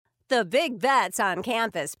The Big Bets on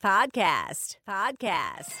Campus podcast. All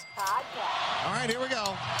right, here we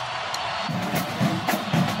go.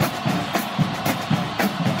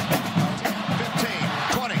 15,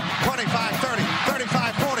 20, 25, 30,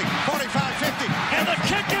 35, 40, 45, 50. And the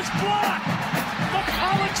kick is blocked. The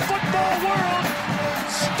college football world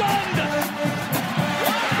stunned.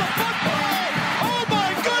 Lost the football. Oh,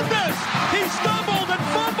 my goodness. He stumbled and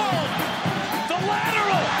fumbled. The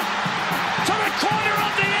lateral to the corner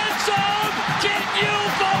of the end zone. Can you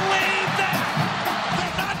believe that?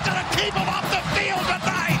 They're not going to keep him off the field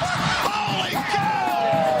tonight. Holy cow.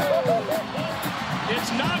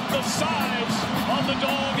 It's not the size of the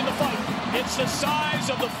dog in the fight. It's the size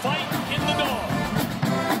of the fight in the dog.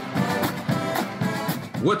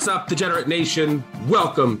 What's up, Degenerate Nation?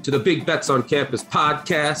 Welcome to the Big Bets on Campus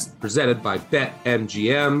podcast presented by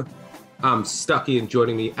BetMGM. I'm Stuckey, and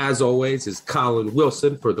joining me, as always, is Colin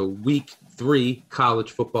Wilson for the Week 3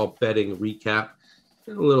 college football betting recap.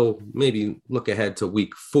 And a little, maybe look ahead to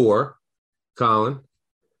Week 4. Colin,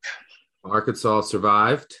 Arkansas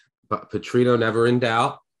survived, but Petrino never in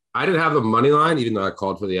doubt. I didn't have the money line, even though I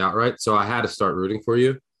called for the outright, so I had to start rooting for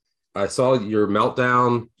you. I saw your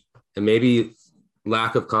meltdown and maybe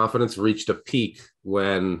lack of confidence reached a peak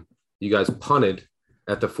when you guys punted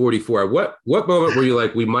at the 44. What moment were you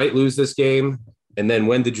like, we might lose this game? And then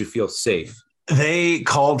when did you feel safe? They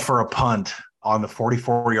called for a punt on the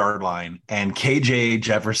 44-yard line, and KJ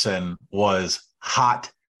Jefferson was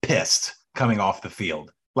hot pissed coming off the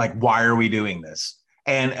field. Like, why are we doing this?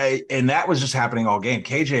 And that was just happening all game.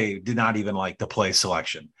 KJ did not even like the play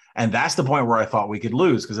selection. And that's the point where I thought we could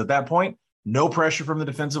lose, because at that point, no pressure from the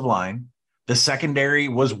defensive line. The secondary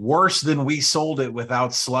was worse than we sold it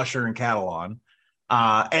without Slusher and Catalon.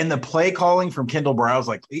 And the play calling from Kendall Browse,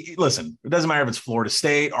 like, listen, it doesn't matter if it's Florida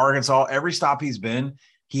State, Arkansas, every stop he's been,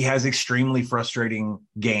 he has extremely frustrating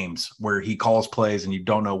games where he calls plays and you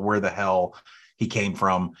don't know where the hell he came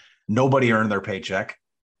from. Nobody earned their paycheck.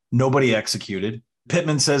 Nobody executed.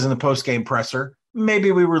 Pittman says in the post-game presser,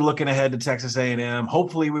 maybe we were looking ahead to Texas A&M.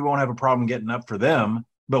 Hopefully we won't have a problem getting up for them,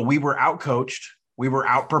 but we were out-coached. We were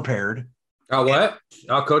out-prepared. What?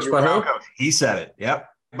 Out-coached by who? He said it. Yep.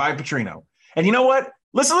 By Petrino. And you know what?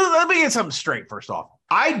 Listen, let me get something straight first off.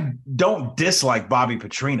 I don't dislike Bobby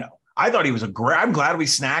Petrino. I thought he was I'm glad we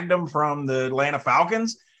snagged him from the Atlanta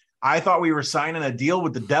Falcons. I thought we were signing a deal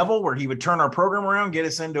with the devil where he would turn our program around, get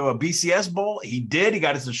us into a BCS bowl. He did. He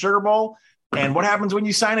got us the Sugar Bowl. And what happens when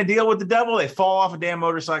you sign a deal with the devil? They fall off a damn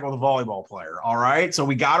motorcycle with a volleyball player. All right. So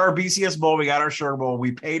we got our BCS bowl. We got our Sugar Bowl.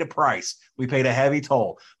 We paid a price. We paid a heavy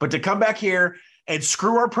toll. But to come back here and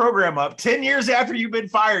screw our program up 10 years after you've been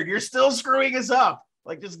fired, you're still screwing us up.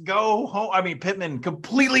 Like, just go home. I mean, Pittman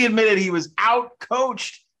completely admitted he was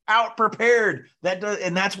out-coached, out-prepared.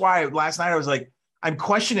 And that's why last night I was like, I'm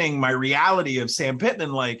questioning my reality of Sam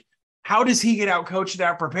Pittman. Like, how does he get out-coached and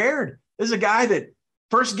out-prepared? This is a guy that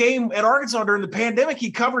first game at Arkansas during the pandemic,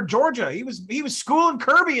 he covered Georgia. He was schooling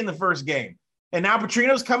Kirby in the first game. And now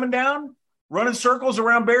Petrino's coming down, running circles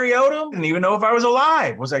around Barry Odom. Didn't even know if I was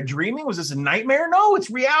alive. Was I dreaming? Was this a nightmare? No, it's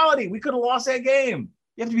reality. We could have lost that game.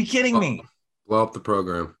 You have to be kidding me. Blow up the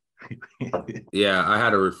program. Yeah, I had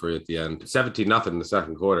to root for you at the end. 17-0 in the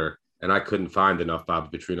second quarter, and I couldn't find enough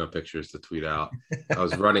Bobby Petrino pictures to tweet out. I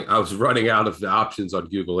was running out of the options on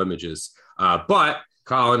Google Images. But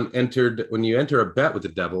Colin, when you enter a bet with the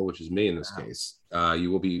devil, which is me in this case, Colin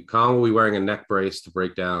will be wearing a neck brace to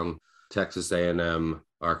break down Texas A&M,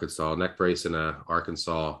 Arkansas, neck brace in a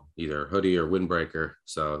Arkansas, either hoodie or windbreaker.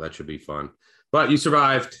 So that should be fun. But you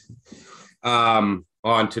survived.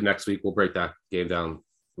 On to next week. We'll break that game down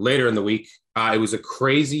later in the week. It was a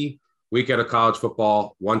crazy weekend of college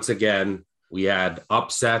football. Once again, we had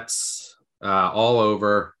upsets all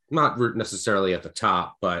over. Not necessarily at the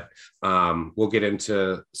top, but we'll get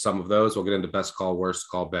into some of those. We'll get into best call, worst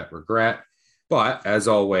call, bet, regret. But as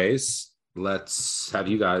always, let's have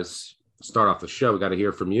you guys start off the show. We got to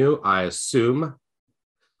hear from you. I assume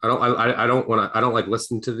I don't like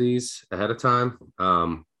listening to these ahead of time,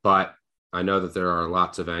 but I know that there are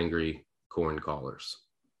lots of angry corn callers.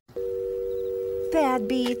 Bad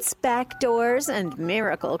beats, backdoors, and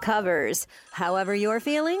miracle covers. However you're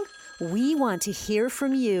feeling, we want to hear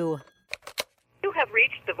from you. You have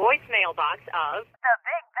reached the voicemail box of The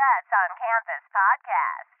Big Bets on Campus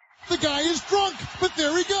podcast. The guy is drunk, but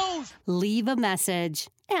there he goes. Leave a message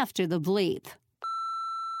after the bleep.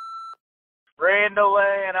 Rain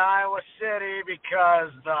delay in Iowa City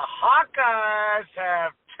because the Hawkeyes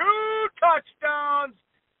have 2 touchdowns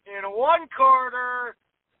in one quarter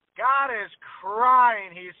God is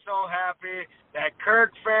crying. He's so happy that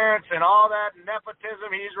Kirk Ferentz and all that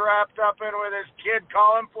nepotism he's wrapped up in with his kid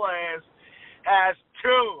calling plays has 2,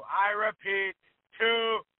 I repeat,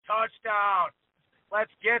 2 touchdowns.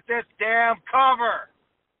 Let's get this damn cover.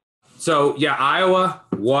 So, yeah, Iowa,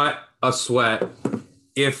 what a sweat.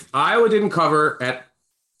 If Iowa didn't cover at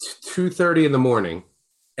 2:30 in the morning,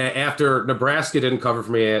 after Nebraska didn't cover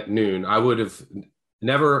for me at noon, I would have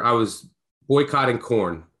never – I was boycotting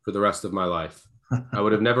corn for the rest of my life. I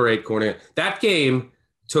would have never ate corn again. That game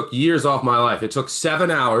took years off my life. It took 7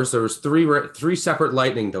 hours. There was three separate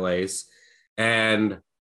lightning delays. And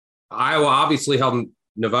Iowa obviously held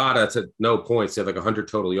Nevada to no points. They had like 100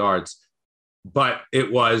 total yards. But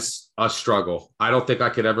it was a struggle. I don't think I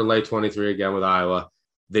could ever lay 23 again with Iowa.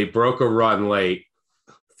 They broke a run late.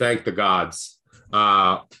 Thank the gods.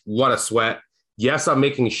 What a sweat. Yes, I'm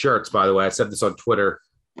making shirts, by the way. I said this on Twitter.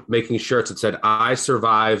 Making shirts that said, I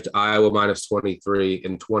survived Iowa minus 23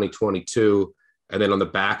 in 2022. And then on the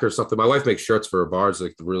back or something, my wife makes shirts for her bars,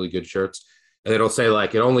 like the really good shirts. And it'll say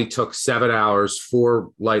like, it only took 7 hours,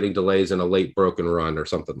 4 lightning delays and a late broken run or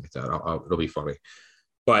something like that. It'll be funny.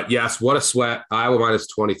 But yes, what a sweat. Iowa minus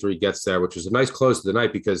 23 gets there, which was a nice close to the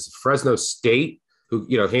night because Fresno State, who,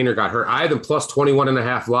 Haener got hurt. I had them plus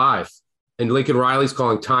 21.5 live. And Lincoln Riley's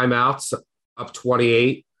calling timeouts up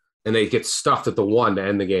 28. And they get stuffed at the 1 to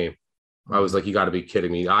end the game. I was like, you got to be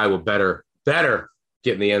kidding me. Iowa better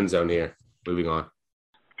get in the end zone here. Moving on.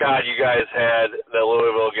 God, you guys had the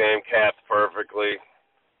Louisville game capped perfectly.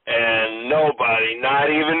 And nobody,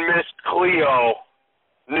 not even Miss Cleo,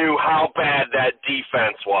 knew how bad that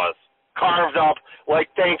defense was. Carved up like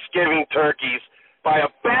Thanksgiving turkeys by a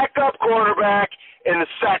backup quarterback in the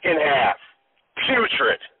second half.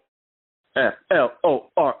 Putrid.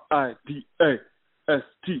 FLORIDA.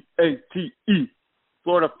 STATE.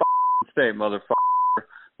 Florida State, motherfucker.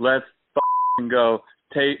 Let's go.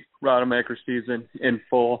 Tate Rodemaker season in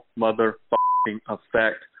full motherfucking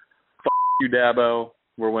effect. You, Dabo.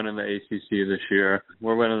 We're winning the ACC this year.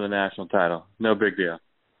 We're winning the national title. No big deal.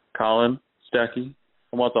 Colin, Stecky,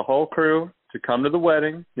 I want the whole crew to come to the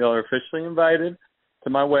wedding. Y'all are officially invited to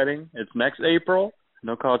my wedding. It's next April.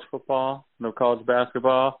 No college football. No college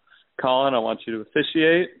basketball. Colin, I want you to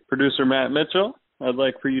officiate. Producer Matt Mitchell, I'd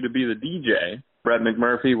like for you to be the DJ. Brett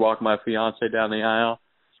McMurphy, walk my fiance down the aisle.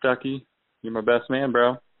 Stucky, you're my best man,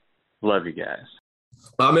 bro. Love you guys.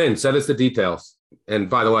 I'm in. Send us the details. And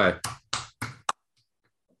by the way,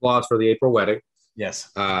 applause for the April wedding.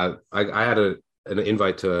 Yes. I had an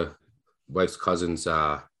invite to wife's cousin's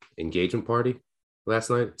engagement party last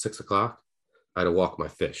night at 6:00. I had to walk my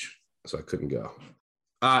fish, so I couldn't go.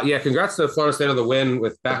 Yeah, congrats to Florida State on the win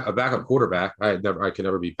with a backup quarterback. I can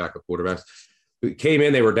never beat backup quarterbacks. We came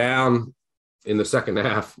in, they were down in the second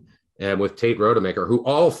half, and with Tate Rodemaker, who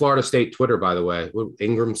all of Florida State Twitter, by the way,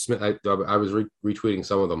 Ingram Smith, I was retweeting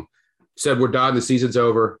some of them, said we're done, the season's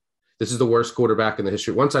over. This is the worst quarterback in the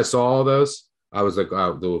history. Once I saw all those, I was like,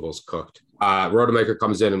 oh, Louisville's cooked. Rodemaker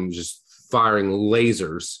comes in and just firing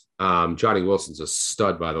lasers. Johnny Wilson's a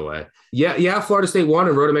stud, by the way. Yeah, Florida State won,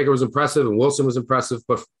 and Rodemaker was impressive, and Wilson was impressive,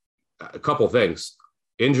 but a couple things.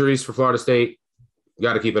 Injuries for Florida State, you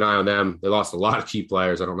got to keep an eye on them. They lost a lot of key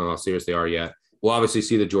players. I don't know how serious they are yet. We'll obviously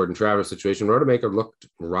see the Jordan Travis situation.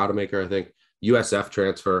 Rodemaker, I think, USF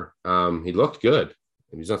transfer. He looked good.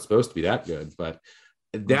 He's not supposed to be that good, but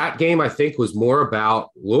that game, I think, was more about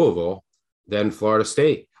Louisville than Florida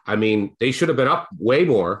State. I mean, they should have been up way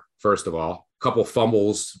more, first of all. A couple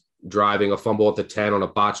fumbles, driving a fumble at the 10 on a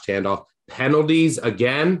botched handoff. Penalties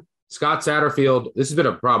again. Scott Satterfield, this has been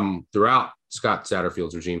a problem throughout Scott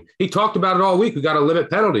Satterfield's regime. He talked about it all week. We got to limit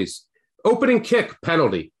penalties. Opening kick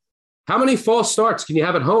penalty. How many false starts can you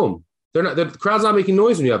have at home? The crowd's not making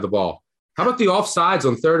noise when you have the ball. How about the offsides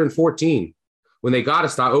on 3rd and 14 when they got to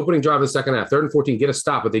stop? Opening drive in the second half, 3rd and 14, get a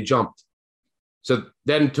stop, but they jumped. So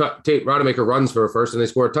then Tate Rodemaker runs for a first and they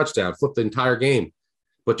score a touchdown, flip the entire game.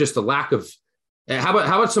 But just the lack of how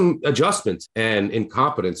about some adjustments and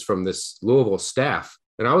incompetence from this Louisville staff?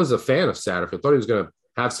 And I was a fan of Satterfield. Thought he was going to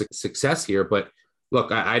have success here. But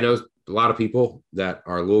look, I know a lot of people that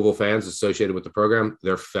are Louisville fans associated with the program.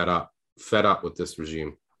 They're fed up with this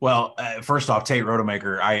regime. Well, first off, Tate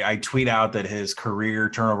Rodemaker, I tweet out that his career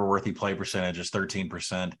turnover-worthy play percentage is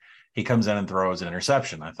 13%. He comes in and throws an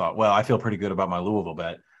interception. I thought, well, I feel pretty good about my Louisville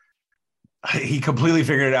bet. He completely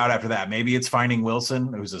figured it out after that. Maybe it's finding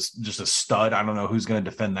Wilson, who's just a stud. I don't know who's going to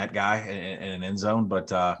defend that guy in an end zone, but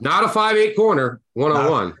not a 5'8" corner,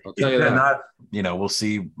 one-on-one. I'll tell you that. We'll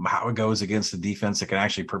see how it goes against the defense that can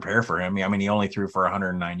actually prepare for him. I mean, he only threw for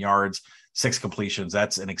 109 yards, 6 completions.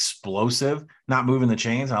 That's an explosive, not moving the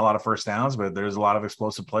chains, not a lot of first downs, but there's a lot of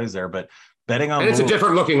explosive plays there. But betting on, and it's a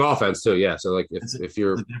different looking offense too. Yeah. So like if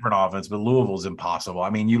you're a different offense, but Louisville's impossible. I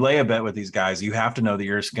mean, you lay a bet with these guys, you have to know that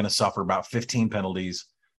you're going to suffer about 15 penalties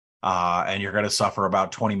and you're going to suffer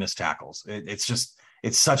about 20 missed tackles.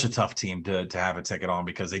 It's such a tough team to have a ticket on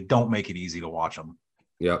because they don't make it easy to watch them.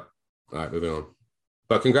 Yep. All right, moving on.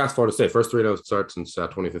 But congrats, Florida State. First 3-0 start since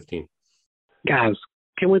 2015. Guys,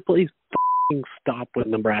 can we please stop with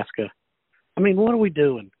Nebraska? I mean, what are we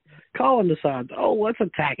doing? Colin decides, let's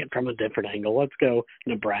attack it from a different angle. Let's go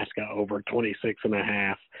Nebraska over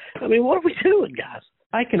 26.5. I mean, what are we doing, guys?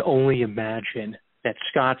 I can only imagine that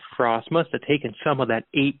Scott Frost must have taken some of that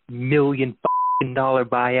 $8 million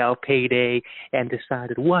buyout payday and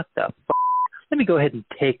decided, what the let me go ahead and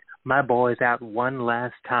take my boys out one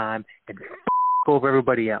last time and over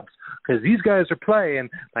everybody else. Because these guys are playing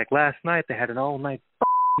like last night. They had an all-night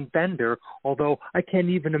bender, although I can't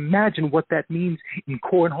even imagine what that means in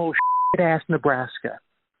cornhole shit-ass Nebraska.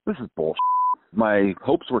 This is bullshit. My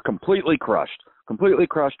hopes were completely crushed.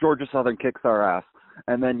 Georgia Southern kicks our ass.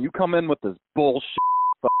 And then you come in with this bullshit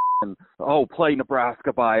play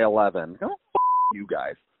Nebraska by 11. You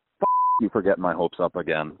guys. You for getting my hopes up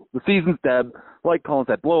again. The season's dead. Like Colin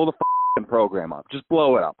said, blow the program up. Just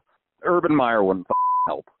blow it up. Urban Meyer wouldn't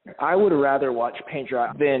help. I would rather watch paint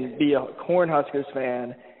dry than be a Cornhuskers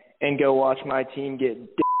fan and go watch my team get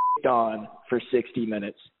d***ed on for 60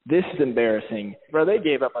 minutes. This is embarrassing. Bro, they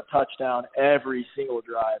gave up a touchdown every single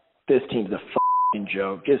drive. This team's a f***ing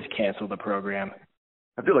joke. Just cancel the program.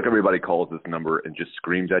 I feel like everybody calls this number and just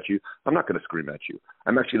screams at you. I'm not going to scream at you.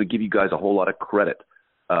 I'm actually going to give you guys a whole lot of credit.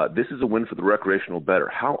 This is a win for the recreational bettor.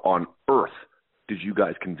 How on earth did you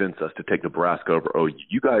guys convince us to take Nebraska over OU?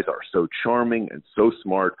 You guys are so charming and so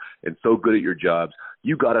smart and so good at your jobs.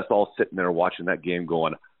 You got us all sitting there watching that game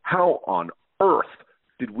going, how on earth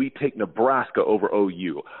did we take Nebraska over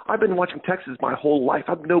OU? I've been watching Texas my whole life.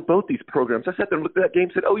 I know both these programs. I sat there and looked at that game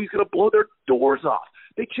and said, OU's going to blow their doors off.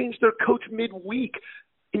 They changed their coach midweek.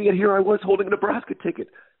 And yet here I was holding a Nebraska ticket.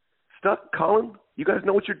 Colin, you guys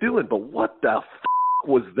know what you're doing, but what the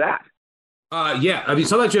was that? Yeah, I mean,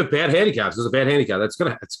 sometimes you have bad handicaps. There's a bad handicap. It's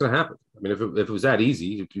gonna happen. I mean, if it was that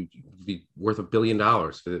easy, it'd be worth $1 billion.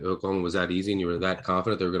 If Oklahoma was that easy and you were that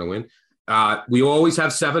confident they were going to win. We always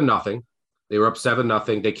have 7-0. They were up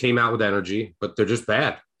 7-0. They came out with energy, but they're just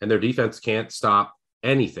bad, and their defense can't stop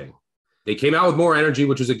anything. They came out with more energy,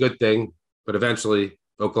 which was a good thing, but eventually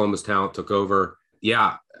Oklahoma's talent took over.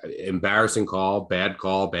 Yeah, embarrassing call, bad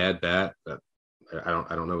bet. But I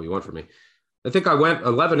don't know what you want from me. I think I went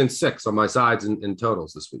 11-6 on my sides in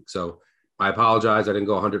totals this week. So I apologize. I didn't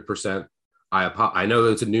go 100%. I know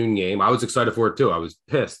that it's a noon game. I was excited for it too. I was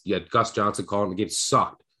pissed. You had Gus Johnson calling the game.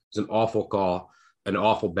 Sucked. It was an awful call, an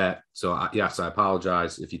awful bet. So yes, I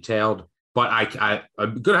apologize if you tailed. But I'm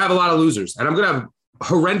going to have a lot of losers. And I'm going to have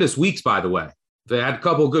horrendous weeks, by the way. They had a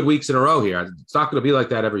couple of good weeks in a row here. It's not going to be like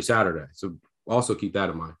that every Saturday. So also keep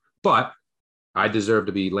that in mind. But I deserve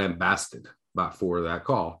to be lambasted for that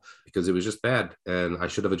call because it was just bad. And I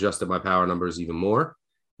should have adjusted my power numbers even more.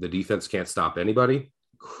 The defense can't stop anybody.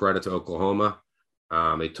 Credit to Oklahoma.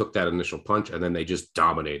 They took that initial punch and then they just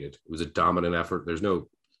dominated. It was a dominant effort. There's no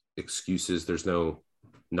excuses. There's no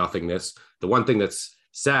nothingness. The one thing that's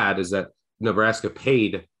sad is that Nebraska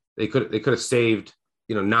paid. They could have saved,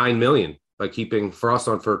 $9 million by keeping Frost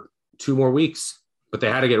on for 2 more weeks, but they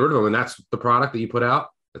had to get rid of him. And that's the product that you put out.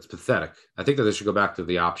 That's pathetic. I think that they should go back to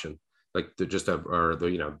the option. Like they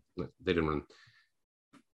didn't run.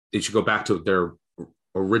 They should go back to their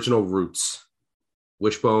original roots.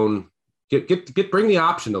 Wishbone, bring the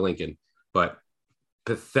option to Lincoln, but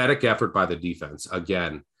pathetic effort by the defense.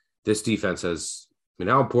 Again, this defense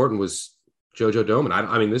how important was JoJo Domann?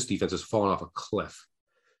 I mean, this defense has fallen off a cliff.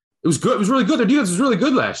 It was good. It was really good. Their defense was really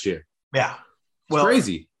good last year. Yeah. It's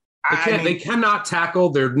crazy. They cannot tackle.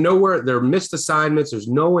 They're nowhere. They're missed assignments. There's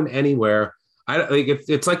no one anywhere.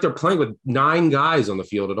 It's like they're playing with 9 guys on the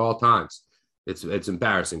field at all times. It's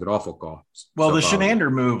embarrassing, but awful call. Well, the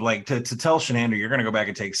Shenander move, like to tell Shenander, you're going to go back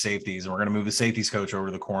and take safeties, and we're going to move the safeties coach over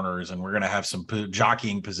to the corners, and we're going to have some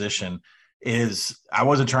jockeying position. I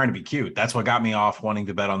wasn't trying to be cute. That's what got me off wanting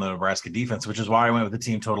to bet on the Nebraska defense, which is why I went with the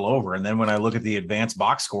team total over. And then when I look at the advanced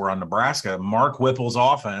box score on Nebraska, Mark Whipple's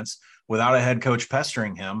offense, without a head coach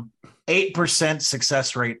pestering him, 8%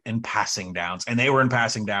 success rate in passing downs, and they were in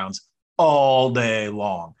passing downs all day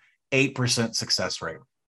long. 8% success rate.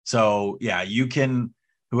 So yeah, you can,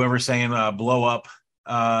 whoever's saying blow up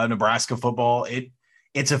Nebraska football,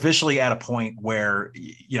 it's officially at a point where,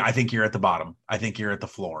 I think you're at the bottom. I think you're at the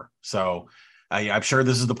floor. So I'm sure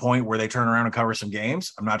this is the point where they turn around and cover some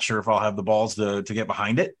games. I'm not sure if I'll have the balls to get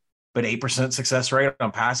behind it, but 8% success rate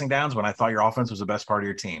on passing downs when I thought your offense was the best part of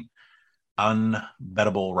your team.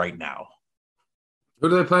 Unbettable right now. Who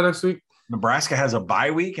do they play next week? Nebraska has a bye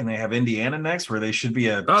week, and they have Indiana next, where they should be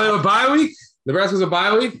they have a bye week? Nebraska's a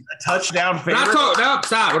bye week? A touchdown favorite?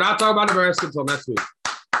 Stop. We're not talking about Nebraska until next week.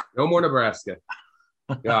 No more Nebraska.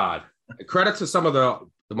 God. Credit to some of the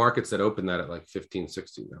markets that opened that at like 15,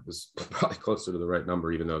 16. That was probably closer to the right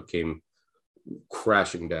number, even though it came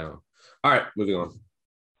crashing down. All right, moving on.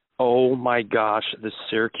 Oh, my gosh, the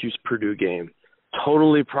Syracuse-Purdue game.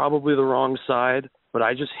 Totally probably the wrong side, but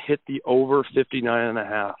I just hit the over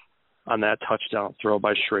 59.5 on that touchdown throw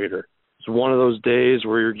by Schrader. It's one of those days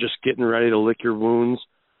where you're just getting ready to lick your wounds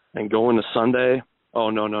and go into Sunday. Oh,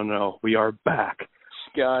 no. We are back.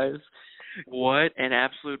 Guys, what an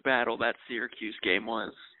absolute battle that Syracuse game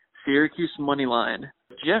was. Syracuse money line.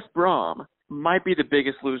 Jeff Brom might be the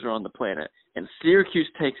biggest loser on the planet, and Syracuse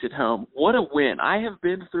takes it home. What a win. I have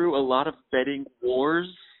been through a lot of betting wars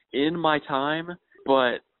in my time,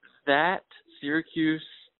 but that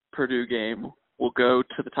Syracuse-Purdue game will go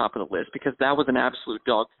to the top of the list because that was an absolute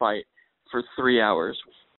dogfight for 3 hours.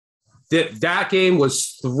 That game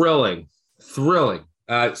was thrilling.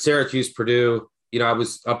 Syracuse-Purdue, I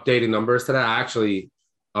was updating numbers today. I actually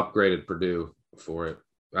upgraded Purdue for it.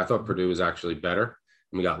 I thought Purdue was actually better,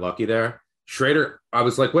 and we got lucky there. Schrader, I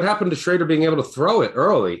was like, what happened to Schrader being able to throw it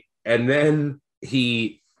early? And then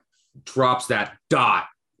he drops that dot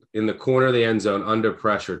in the corner of the end zone under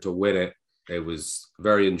pressure to win it. It was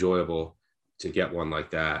very enjoyable to get one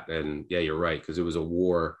like that. And yeah, you're right, because it was a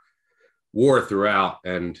war throughout,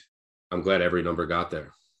 and I'm glad every number got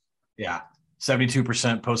there. Yeah.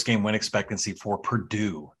 72% post-game win expectancy for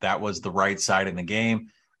Purdue. That was the right side in the game.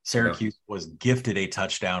 Syracuse was gifted a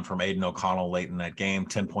touchdown from Aiden O'Connell late in that game,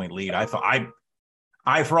 10-point lead. I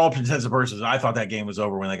for all intents and purposes, I thought that game was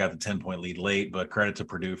over when they got the 10-point lead late, but credit to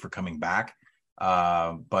Purdue for coming back.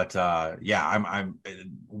 Our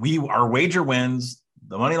wager wins.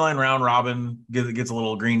 The money line round robin gets a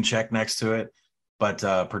little green check next to it, but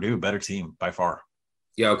Purdue, better team by far.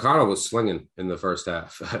 Yeah, O'Connell was slinging in the first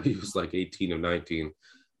half. He was like 18 of 19.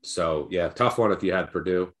 So, yeah, tough one if you had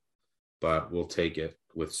Purdue, but we'll take it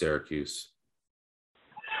with Syracuse.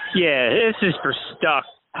 Yeah, this is for Stuck.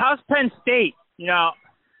 How's Penn State? I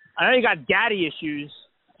know you got daddy issues.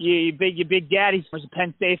 You big daddy was a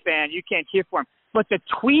Penn State fan. You can't cheer for him. But the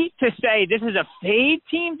tweet to say this is a fade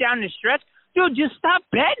team down the stretch, dude, just stop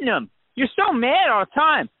betting them. You're so mad all the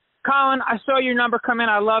time. Colin, I saw your number come in.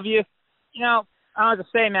 I love you. I don't know what to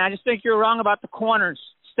say, man. I just think you're wrong about the corners.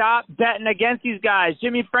 Stop betting against these guys.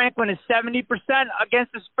 Jimmy Franklin is 70%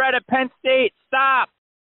 against the spread at Penn State. Stop.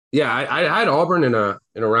 Yeah, I had Auburn in a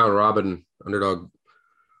round robin underdog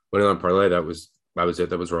winning on parlay. That was it.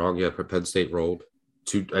 That was wrong. Yeah, Penn State rolled.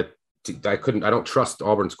 I don't trust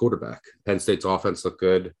Auburn's quarterback. Penn State's offense looked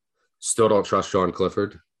good. Still don't trust Sean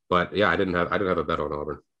Clifford. But yeah, I didn't have a bet on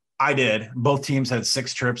Auburn. I did. Both teams had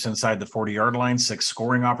 6 trips inside the 40-yard line, 6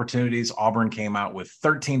 scoring opportunities. Auburn came out with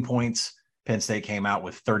 13 points. Penn State came out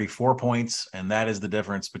with 34 points. And that is the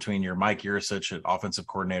difference between your Mike Yurcich, offensive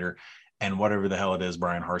coordinator, and whatever the hell it is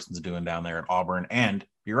Brian Harson's doing down there at Auburn. And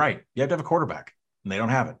you're right. You have to have a quarterback, and they don't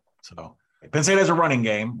have it. So Penn State has a running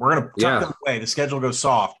game. We're going to tuck them away. The schedule goes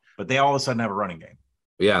soft, but they all of a sudden have a running game.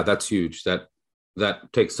 Yeah, that's huge. That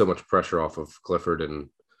takes so much pressure off of Clifford and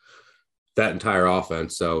that entire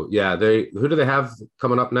offense. So yeah, who do they have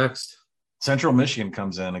coming up next? Central Michigan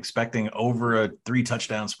comes in expecting over a 3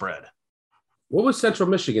 touchdown spread. What was Central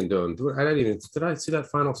Michigan doing? Did I see that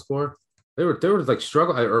final score? They were like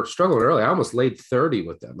struggling early. I almost laid 30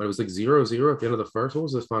 with them, but it was like 0-0 at the end of the first. What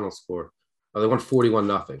was the final score? Oh, they won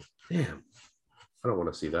 41-0. Damn, I don't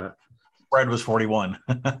want to see that. Spread was 41.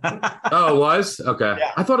 Oh, it was? Okay.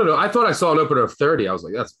 Yeah. I thought I saw an opener of 30. I was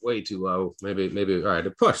like, that's way too low. Maybe. All right,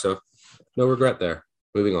 it pushed. So no regret there.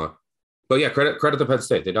 Moving on. But yeah, credit to Penn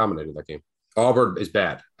State. They dominated that game. Auburn is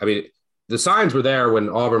bad. I mean, the signs were there when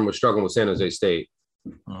Auburn was struggling with San Jose State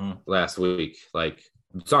last week. Like,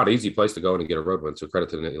 it's not an easy place to go in and get a road win. So credit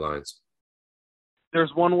to the Nittany Lions.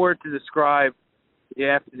 There's one word to describe the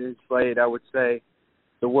afternoon slate. I would say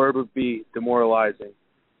the word would be demoralizing.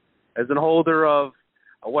 As an holder of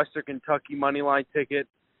a Western Kentucky money line ticket,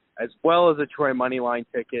 as well as a Troy money line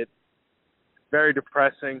ticket, very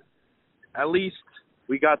depressing. At least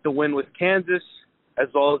we got the win with Kansas, as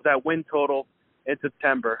well as that win total in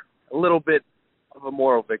September. A little bit of a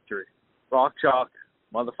moral victory. Rock chalk,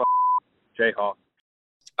 motherfucker, Jayhawk.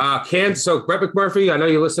 Kansas. So Brett McMurphy, I know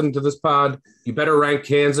you listen to this pod. You better rank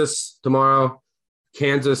Kansas tomorrow.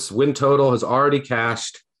 Kansas win total has already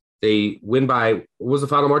cashed. They win by, what was the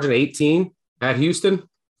final margin? 18 at Houston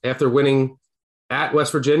after winning at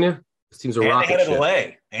West Virginia. This team's a rocket ship.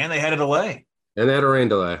 And they had a delay. And they had a rain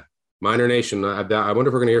delay. Minor Nation. I wonder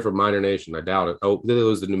if we're going to hear from Minor Nation. I doubt it. Oh, they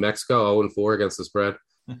lose to New Mexico 0-4 against the spread.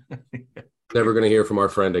 Never going to hear from our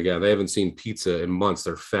friend again. They haven't seen pizza in months.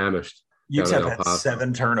 They're famished. UTEP had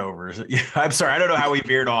 7 turnovers. I'm sorry. I don't know how we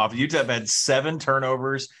veered off. UTEP had 7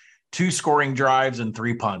 turnovers, 2 scoring drives, and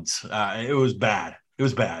 3 punts. It was bad. It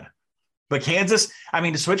was bad. But Kansas, I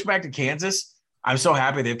mean, to switch back to Kansas, I'm so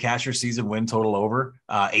happy they've cashed their season win total over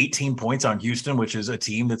 18 points on Houston, which is a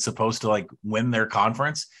team that's supposed to like win their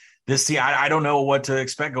conference. This team, I don't know what to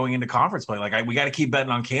expect going into conference play. Like we got to keep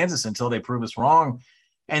betting on Kansas until they prove us wrong.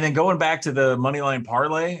 And then going back to the moneyline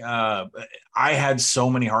parlay, I had so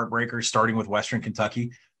many heartbreakers starting with Western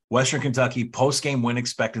Kentucky. Western Kentucky post-game win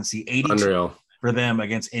expectancy 82 Unreal. For them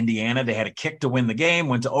against Indiana. They had a kick to win the game,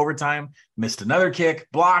 went to overtime, missed another kick,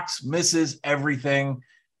 blocks, misses, everything.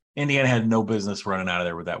 Indiana had no business running out of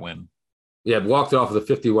there with that win. Yeah, walked it off with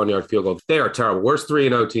a 51-yard field goal. They are terrible. Worst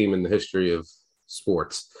 3-0 team in the history of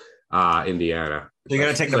sports, Indiana. So you got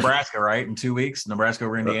to take Nebraska, right, in 2 weeks? Nebraska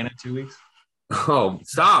over Indiana in 2 weeks? Oh,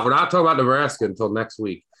 stop. We're not talking about Nebraska until next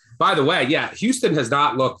week. By the way, yeah, Houston has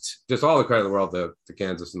not looked, just all the credit in the world to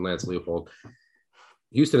Kansas and Lance Leopold.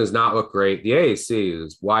 Houston has not looked great. The AAC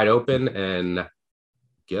is wide open, and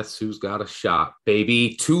guess who's got a shot,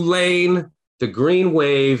 baby? Tulane, the Green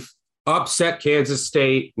Wave, upset Kansas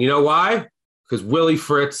State. You know why? Because Willie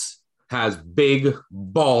Fritz has big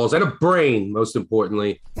balls and a brain, most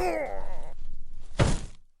importantly.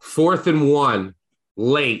 4th and 1,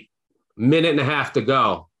 late. Minute and a half to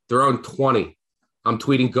go. They're on 20. I'm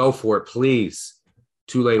tweeting, go for it, please.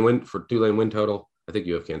 Tulane win total. I think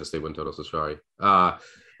you have Kansas State win total, so sorry. But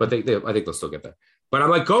I think they'll still get there. But I'm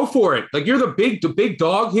like, go for it. Like, you're the big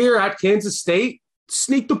dog here at Kansas State.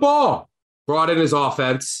 Sneak the ball. Brought in his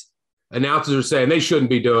offense. Announcers are saying they shouldn't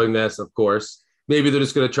be doing this, of course. Maybe they're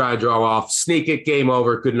just going to try and draw off. Sneak it, game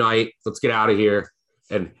over, good night. Let's get out of here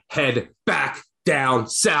and head back down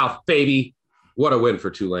south, baby. What a win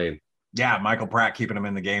for Tulane. Yeah, Michael Pratt keeping them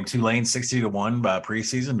in the game. Tulane 60-1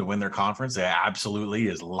 preseason to win their conference. It absolutely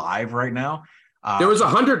is live right now. There was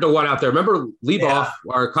 100-1 out there. Remember, Leboff,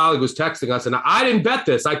 our colleague, was texting us, and I didn't bet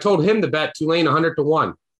this. I told him to bet Tulane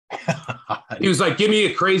 100-1. He was like, "Give me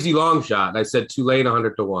a crazy long shot." And I said Tulane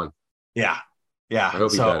 100-1. Yeah. I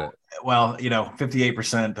hope he bet it. Well,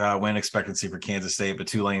 58% win expectancy for Kansas State, but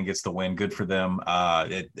Tulane gets the win. Good for them.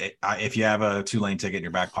 If you have a Tulane ticket in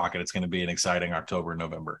your back pocket, it's going to be an exciting October and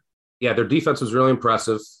November. Yeah, their defense was really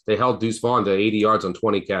impressive. They held Deuce Vaughn to 80 yards on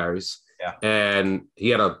 20 carries. Yeah. And he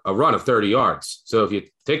had a run of 30 yards. So if you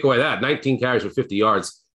take away that, 19 carries for 50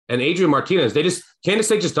 yards. And Adrian Martinez, Kansas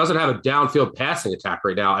State just doesn't have a downfield passing attack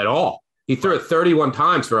right now at all. He threw it 31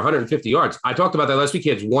 times for 150 yards. I talked about that last week. He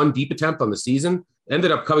had 1 deep attempt on the season,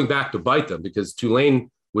 ended up coming back to bite them because Tulane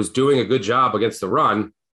was doing a good job against the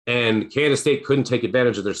run. And Kansas State couldn't take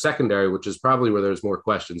advantage of their secondary, which is probably where there's more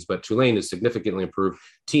questions. But Tulane is significantly improved.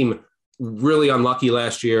 Team really unlucky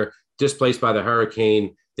last year, displaced by the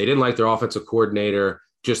hurricane. They didn't like their offensive coordinator.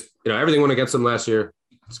 Just, everything went against them last year.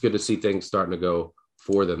 It's good to see things starting to go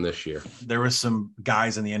for them this year. There was some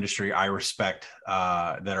guys in the industry I respect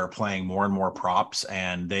that are playing more and more props,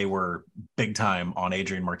 and they were big time on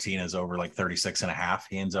Adrian Martinez over like 36.5.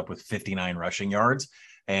 He ends up with 59 rushing yards.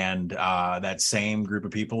 And that same group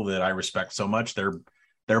of people that I respect so much,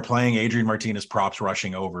 they're playing Adrian Martinez props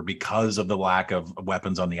rushing over because of the lack of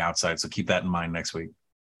weapons on the outside. So keep that in mind next week.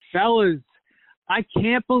 Fellas, I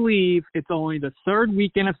can't believe it's only the 3rd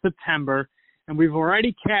weekend of September, and we've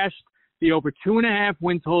already cashed the over 2.5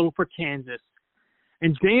 win total for Kansas.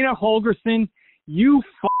 And Dana Holgorsen, you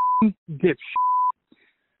f***ing dipshit.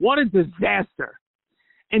 What a disaster.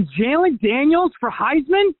 And Jalen Daniels for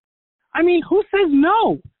Heisman? I mean, who says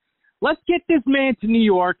no? Let's get this man to New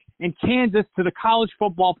York and Kansas to the college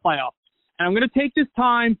football playoff. And I'm going to take this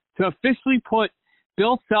time to officially put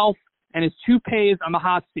Bill Self and his toupees on the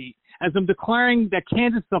hot seat as I'm declaring that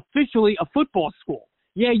Kansas is officially a football school.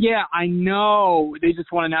 Yeah, I know they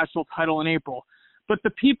just won a national title in April, but the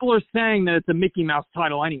people are saying that it's a Mickey Mouse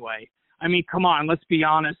title anyway. I mean, come on, let's be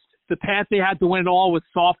honest. The path they had to win it all was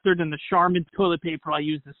softer than the Charmin toilet paper I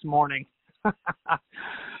used this morning.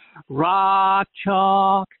 Rock,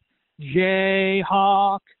 chalk,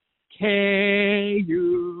 Jayhawk,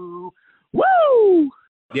 KU. Woo!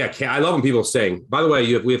 Yeah, I love when people sing. By the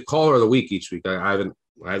way, we have caller of the week each week. I haven't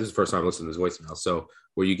This is the first time I'm listening to his voicemail. So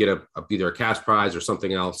where you get either a cash prize or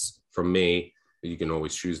something else from me, you can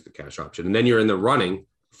always choose the cash option. And then you're in the running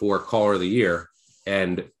for caller of the year.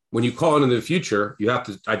 And when you call into the future, you have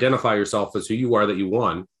to identify yourself as who you are that you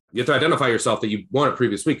won. You have to identify yourself that you won it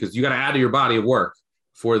previous week, because you got to add to your body of work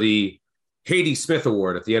for the Haiti Smith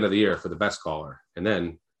Award at the end of the year for the best caller. And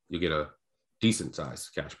then you get a decent sized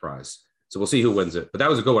cash prize. So we'll see who wins it. But that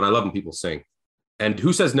was a good one. I love when people sing. And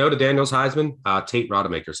who says no to Daniel's Heisman? Tate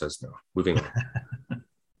Rodemaker says no. Moving on.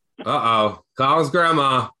 Uh-oh. Colin's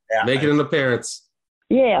grandma making an appearance.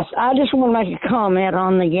 Yes, I just want to make a comment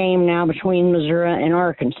on the game now between Missouri and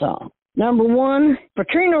Arkansas. Number one,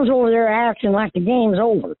 Petrino's over there acting like the game's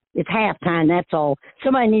over. It's halftime, that's all.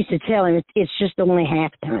 Somebody needs to tell him it's just only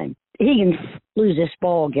halftime. He can lose this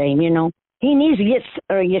ball game, you know. He needs to get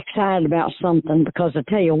excited about something, because I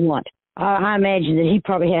tell you what, I imagine that he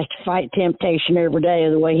probably has to fight temptation every day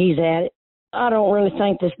the way he's at it. I don't really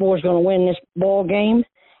think this boy's going to win this ball game,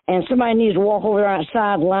 and somebody needs to walk over there on the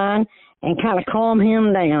sideline and kind of calm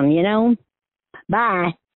him down, you know?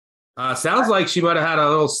 Bye. Sounds like she might have had a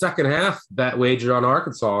little second half bet wager on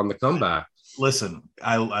Arkansas on the comeback. Listen,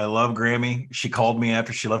 I love Grammy. She called me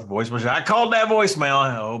after she left voicemail. I called that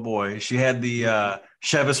voicemail. Oh, boy. She had the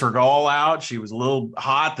Chevis Regal out. She was a little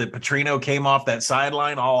hot that Petrino came off that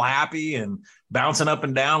sideline all happy and bouncing up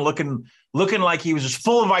and down, looking like he was just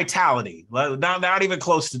full of vitality, not even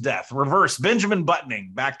close to death. Reverse Benjamin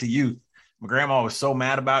Buttoning, back to youth. My grandma was so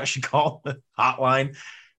mad about it. She called the hotline.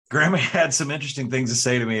 Grandma had some interesting things to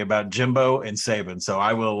say to me about Jimbo and Saban. So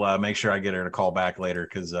I will make sure I get her to call back later,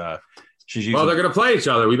 because she's using. Well, they're going to play each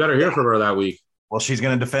other. We better hear from her that week. Well, she's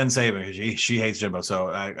going to defend Saban because she hates Jimbo. So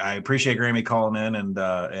I appreciate Grammy calling in, and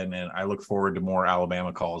I look forward to more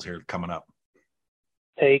Alabama calls here coming up.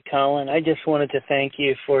 Hey, Colin, I just wanted to thank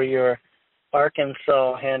you for your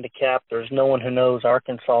Arkansas handicap. There's no one who knows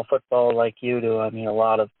Arkansas football like you do. I mean, a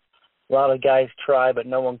lot of guys try, but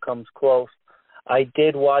no one comes close. I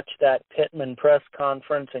did watch that Pittman press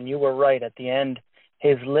conference, and you were right. At the end,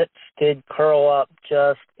 his lips did curl up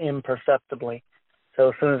just imperceptibly. So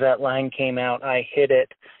as soon as that line came out, I hit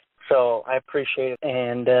it. So I appreciate it.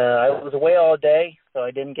 And I was away all day, so I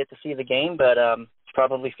didn't get to see the game, but it's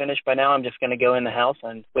probably finished by now. I'm just going to go in the house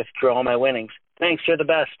and withdraw my winnings. Thanks. You're the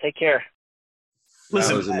best. Take care.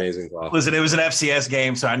 Listen, that was amazing. Wow. Listen, it was an FCS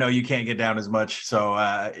game, so I know you can't get down as much. So,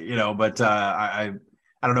 but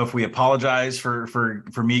I don't know if we apologize for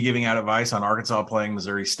me giving out advice on Arkansas playing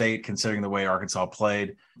Missouri State, considering the way Arkansas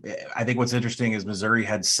played. I think what's interesting is Missouri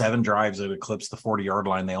had 7 drives that eclipsed the 40-yard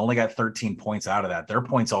line. They only got 13 points out of that. Their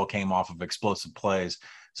points all came off of explosive plays.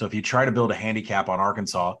 So if you try to build a handicap on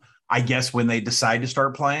Arkansas, I guess when they decide to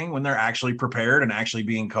start playing, when they're actually prepared and actually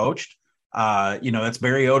being coached, that's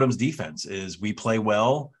Barry Odom's defense. Is we play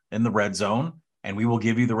well in the red zone, and we will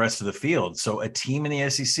give you the rest of the field. So a team in the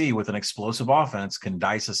SEC with an explosive offense can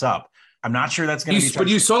dice us up. I'm not sure that's going to be. But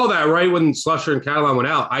you saw that right when Slusher and Catalan went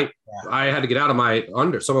out. I had to get out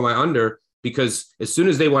of some of my under, because as soon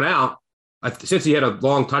as they went out, since he had a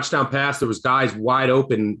long touchdown pass, there was guys wide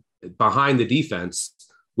open behind the defense,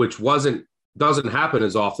 which doesn't happen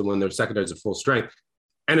as often when their secondaries at full strength.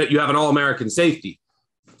 And you have an All-American safety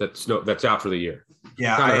that's out for the year.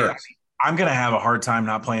 Yeah, I'm going to have a hard time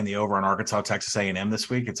not playing the over on Arkansas, Texas A&M this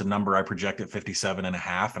week. It's a number I project at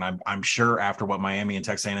 57.5. And I'm sure after what Miami and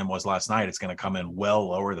Texas A&M was last night, it's going to come in well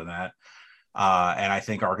lower than that. And I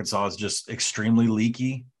think Arkansas is just extremely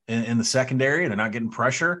leaky in the secondary. They're not getting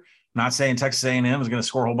pressure. I'm not saying Texas A&M is going to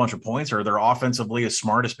score a whole bunch of points or they're offensively as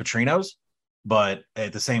smart as Petrino's. But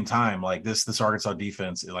at the same time, like this Arkansas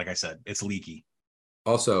defense, like I said, it's leaky.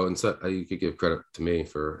 Also, and so you could give credit to me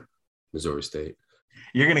for Missouri State.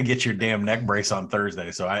 You're going to get your damn neck brace on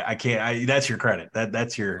Thursday. So I can't, that's your credit.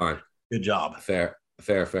 That's your good job. Fair.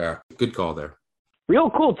 Good call there. Real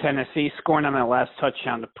cool, Tennessee, scoring on that last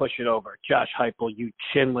touchdown to push it over. Josh Heupel, you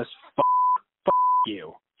chinless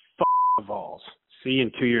you. The Vols. See you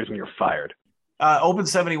in 2 years when you're fired. Open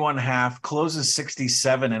 71.5, closes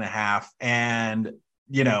 67.5. And,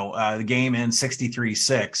 the game ends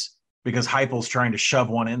 63-6 because Heupel's trying to shove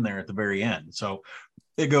one in there at the very end. So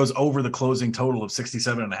it goes over the closing total of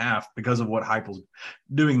 67.5 because of what Heupel's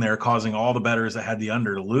doing there, causing all the bettors that had the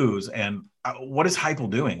under to lose. And what is Heupel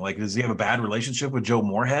doing? Like, does he have a bad relationship with Joe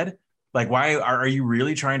Moorhead? Like, why are you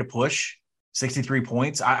really trying to push 63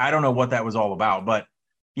 points? I don't know what that was all about, but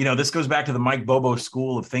this goes back to the Mike Bobo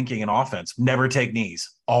school of thinking in offense. Never take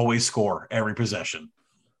knees, always score every possession.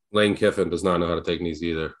 Lane Kiffin does not know how to take knees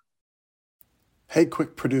either. Hey,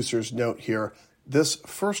 quick producer's note here. This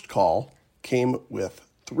first call came with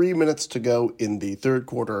 3 minutes to go in the third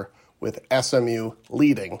quarter with SMU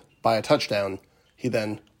leading by a touchdown He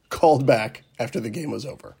then called back after the game was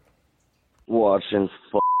over. Watching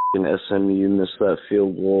fucking SMU miss that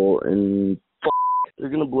field goal, and they're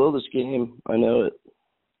gonna blow this game. I know it.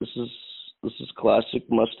 This is classic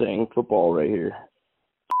Mustang football right here.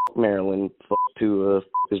 Maryland, Tua,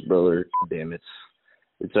 his brother. Damn it,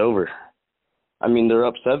 it's over. I mean, they're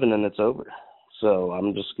up 7 and it's over. So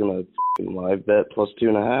I'm just gonna live bet plus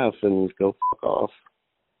 2.5 and go fuck off.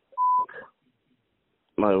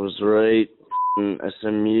 I was right.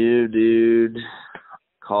 SMU, dude.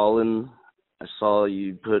 Colin, I saw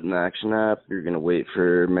you put an action app. You're gonna wait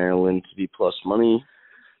for Maryland to be plus money.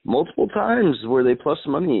 Multiple times were they plus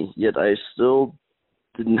money, yet I still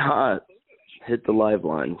did not hit the live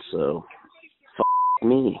line. So, fuck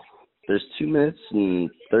me. There's 2 minutes and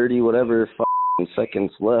 30 whatever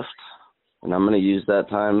seconds left, and I'm gonna use that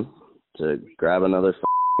time to grab another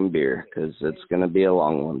beer because it's gonna be a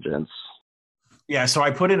long one, gents. Yeah, so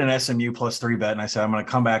I put in an SMU plus 3 bet, and I said I'm going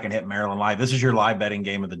to come back and hit Maryland live. This is your live betting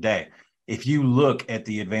game of the day. If you look at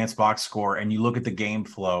the advanced box score and you look at the game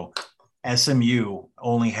flow, SMU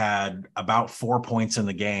only had about 4 points in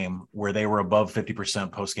the game where they were above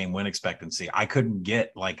 50% post-game win expectancy. I couldn't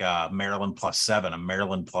get like a Maryland plus 7, a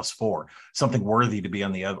Maryland plus 4, something worthy to be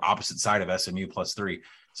on the opposite side of SMU plus 3.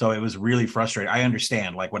 So it was really frustrating. I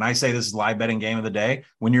understand. Like when I say this is live betting game of the day,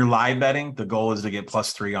 when you're live betting, the goal is to get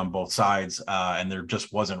plus 3 on both sides. And there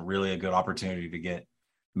just wasn't really a good opportunity to get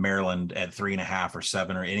Maryland at 3.5 or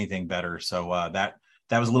 7 or anything better. So that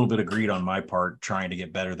was a little bit of greed on my part, trying to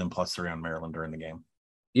get better than plus 3 on Maryland during the game.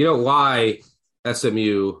 You know why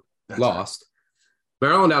SMU lost? Right.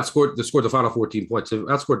 Maryland scored the final 14 points. It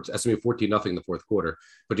outscored SMU 14-0 in the fourth quarter.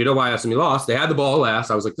 But you know why SMU lost? They had the ball last.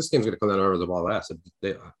 I was like, this game's going to come down over the ball last.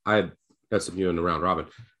 I had SMU in the round robin.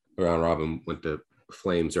 The round robin went to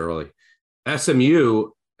Flames early. SMU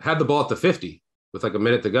had the ball at the 50 with like a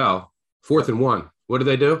minute to go. 4th and 1. What did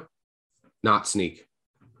they do? Not sneak.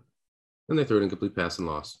 And they threw an incomplete pass and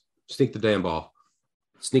lost. Sneak the damn ball.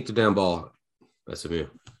 Sneak the damn ball, SMU.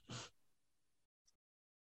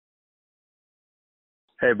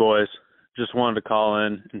 Hey, boys. Just wanted to call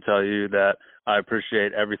in and tell you that I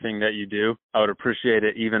appreciate everything that you do. I would appreciate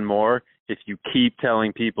it even more if you keep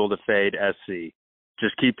telling people to fade SC.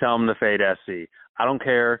 Just keep telling them to fade SC. I don't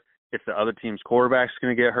care if the other team's quarterback's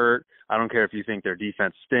going to get hurt. I don't care if you think their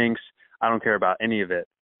defense stinks. I don't care about any of it.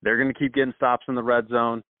 They're going to keep getting stops in the red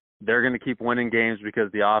zone. They're going to keep winning games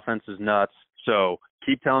because the offense is nuts. So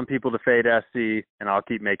keep telling people to fade SC, and I'll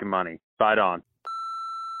keep making money. Fight on.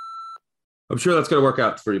 I'm sure that's going to work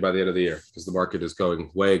out for you by the end of the year because the market is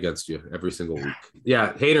going way against you every single week.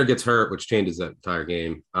 Yeah, Haener gets hurt, which changes that entire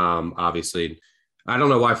game. Obviously, I don't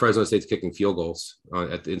know why Fresno State's kicking field goals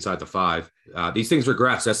inside the 5. These things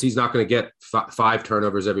regress. SC's not going to get 5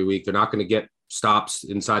 turnovers every week. They're not going to get stops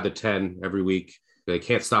inside the 10 every week. They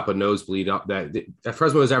can't stop a nosebleed. That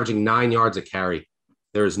Fresno is averaging 9 yards a carry.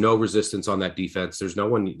 There is no resistance on that defense. There's no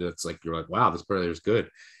one that's like, you're like, wow, this player is good.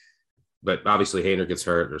 But obviously Haener gets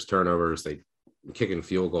hurt. There's turnovers. They kicking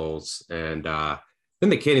field goals. And then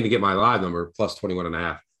they can't even get my live number plus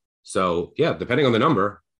 21.5. So yeah, depending on the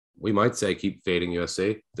number, we might say keep fading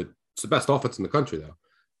USC. It's the best offense in the country though.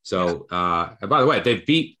 So, and by the way, they've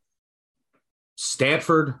beat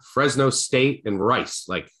Stanford, Fresno State, and Rice.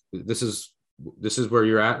 Like this is where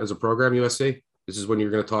you're at as a program, USC. This is when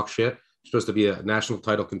you're going to talk shit. You're supposed to be a national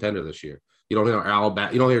title contender this year. You don't hear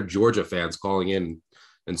Alabama. You don't hear Georgia fans calling in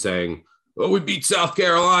and saying, "Oh, we beat South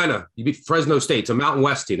Carolina. You beat Fresno State. It's a Mountain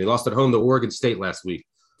West team. They lost at home to Oregon State last week.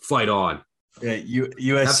 Fight on." Yeah,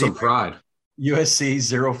 USC. Have some pride. USC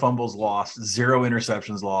 0 fumbles lost, 0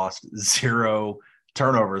 interceptions lost, 0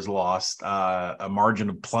 turnovers lost. A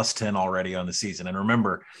margin of plus 10 already on the season. And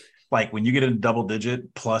remember, like when you get a double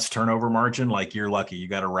digit plus turnover margin, like you're lucky. You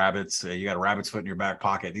got a rabbit's foot in your back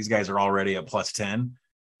pocket. These guys are already at plus 10,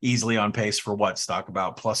 easily on pace for what, Stock?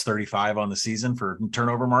 About plus 35 on the season for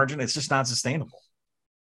turnover margin. It's just not sustainable.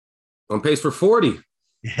 On pace for 40.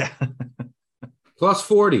 Yeah. Plus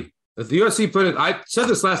 40. If the USC put it, I said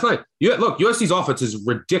this last night. Look, USC's offense is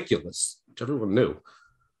ridiculous, which everyone knew.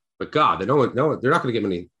 But God, they're not going to get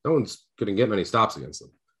many. No one's going to get many stops against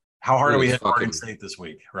them. How hard are we hitting Oregon State this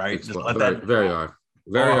week, right? Just let very hard.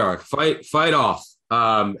 Very hard. Fight off.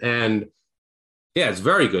 And yeah, it's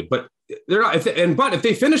very good. But they're not. But if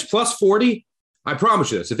they finish plus 40, I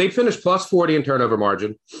promise you this: if they finish plus 40 in turnover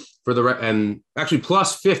margin and actually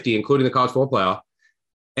plus 50, including the college football playoff,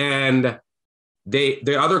 and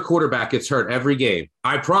the other quarterback gets hurt every game,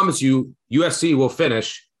 I promise you, USC will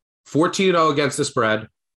finish 14-0 against the spread,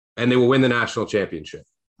 and they will win the national championship.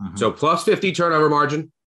 Mm-hmm. So plus 50 turnover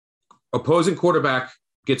margin. Opposing quarterback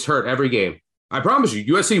gets hurt every game. I promise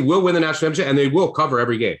you, USC will win the national championship, and they will cover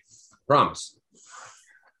every game. Promise.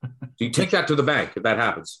 You take that to the bank if that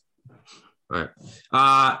happens. All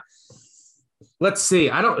right. Let's see.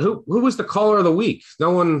 Who was the caller of the week?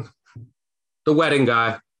 No one. The wedding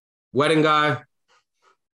guy.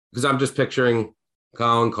 Because I'm just picturing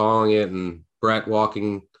Colin calling it and Brett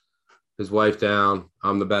walking his wife down.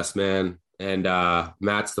 I'm the best man. And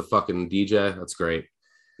Matt's the fucking DJ. That's great.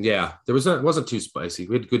 Yeah, it wasn't too spicy.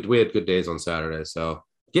 We had good days on Saturday. So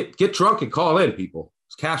get drunk and call in, people.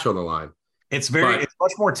 There's cash on the line. It's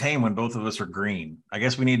much more tame when both of us are green. I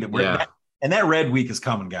guess we need to. And that red week is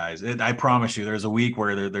coming, guys. I promise you, there's a week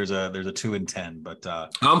where there's a 2 and 10. But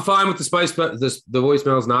I'm fine with the spice, but the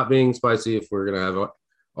voicemails not being spicy if we're gonna have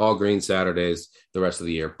all green Saturdays the rest of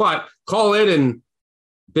the year. But call in and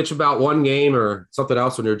bitch about one game or something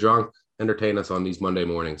else when you're drunk. Entertain us on these Monday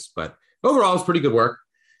mornings. But overall, it's pretty good work.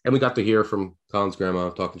 And we got to hear from Colin's grandma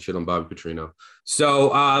talking shit on Bobby Petrino. So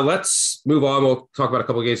let's move on. We'll talk about a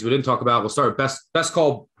couple of games we didn't talk about. We'll start with best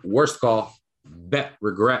call, worst call, bet,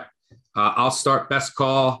 regret. I'll start best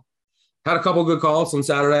call. Had a couple of good calls on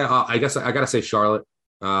Saturday. I guess I got to say Charlotte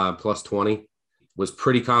plus 20. Was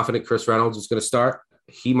pretty confident Chris Reynolds was going to start.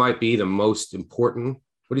 He might be the most important.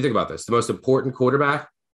 What do you think about this? The most important quarterback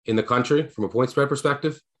in the country from a point spread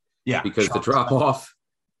perspective? Yeah. Because the drop-off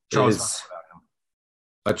is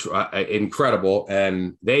incredible.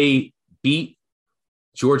 And they beat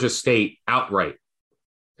Georgia State outright.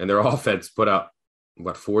 And their offense put up,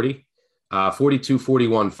 40?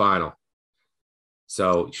 42-41 final.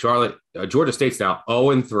 So Charlotte, Georgia State's now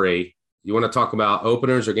 0-3. You want to talk about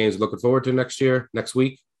openers or games looking forward to next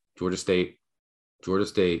week? Georgia State,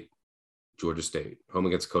 home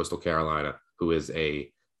against Coastal Carolina, who is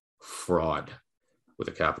a fraud with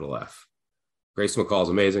a capital F. Grayson McCall is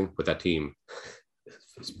amazing, but that team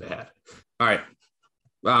is bad. All right.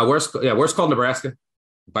 Worst called Nebraska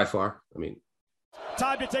by far. I mean,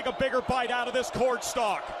 time to take a bigger bite out of this cord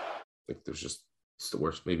stalk. I think it's the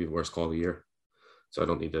worst, maybe the worst call of the year. So I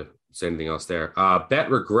don't need to say anything else there. Bet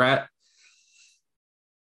regret.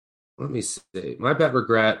 Let me see. My bet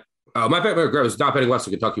regret was not betting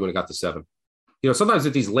Western Kentucky when it got to 7. Sometimes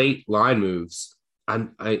with these late line moves,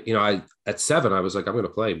 I at 7, I was like, I'm going to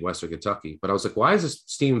play Western Kentucky. But I was like, why is this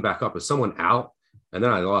steaming back up? Is someone out? And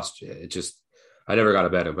then I lost. I never got to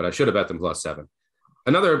bet him, but I should have bet them plus 7.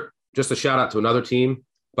 Just a shout out to another team.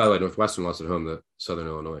 By the way, Northwestern lost at home to Southern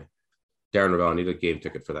Illinois. Darren Ravel, I need a game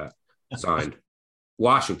ticket for that. Signed.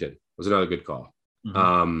 Washington was another good call.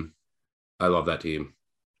 Mm-hmm. I love that team.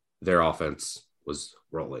 Their offense was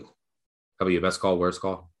rolling. How about you? Best call, worst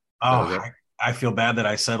call? I feel bad that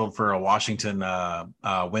I settled for a Washington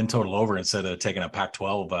win total over instead of taking a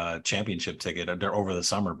Pac-12 championship ticket over the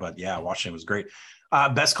summer. But yeah, Washington was great.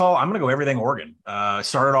 Best call, I'm going to go everything Oregon.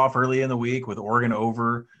 Started off early in the week with Oregon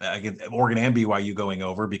over, Oregon and BYU going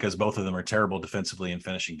over because both of them are terrible defensively and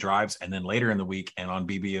finishing drives. And then later in the week and on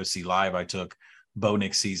BBOC Live, I took Bo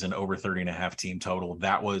Nix season over 30.5 team total.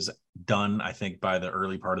 That was done, I think, by the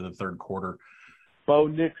early part of the third quarter. Bo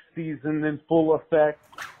Nix season in full effect.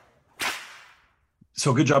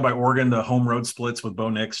 So good job by Oregon. The home road splits with Bo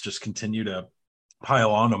Nix just continue to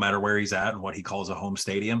pile on no matter where he's at and what he calls a home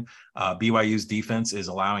stadium. BYU's defense is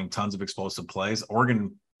allowing tons of explosive plays.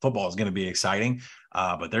 Oregon football is going to be exciting.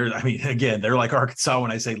 But they're like Arkansas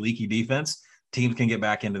when I say leaky defense. Teams can get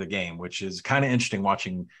back into the game, which is kind of interesting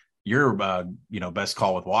watching your best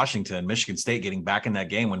call with Washington, Michigan State getting back in that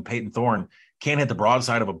game when Peyton Thorne can't hit the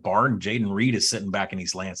broadside of a barn. Jaden Reed is sitting back in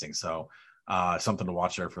East Lansing. So something to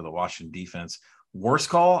watch there for the Washington defense. Worst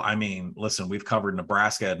call, I mean, listen, we've covered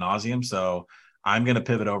Nebraska ad nauseum, so I'm going to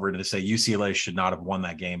pivot over to say UCLA should not have won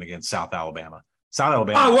that game against South Alabama.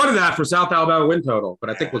 I wanted that for South Alabama win total, but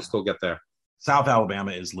I think we'll still get there. South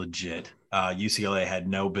Alabama is legit. UCLA had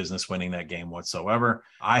no business winning that game whatsoever.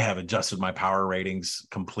 I have adjusted my power ratings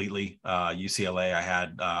completely. UCLA, I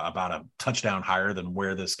had about a touchdown higher than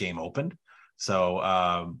where this game opened.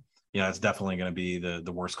 So, it's definitely going to be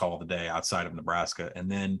the worst call of the day outside of Nebraska.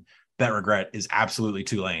 And then bet regret is absolutely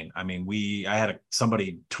Tulane. I mean, I had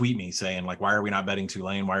somebody tweet me saying, like, why are we not betting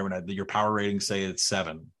Tulane? Why are we not? Your power ratings say it's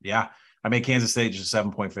 7. Yeah. I made Kansas State just a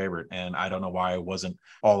 7-point favorite, and I don't know why I wasn't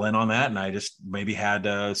all in on that. And I just maybe had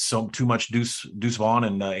too much Deuce Vaughn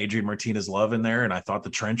and Adrian Martinez love in there, and I thought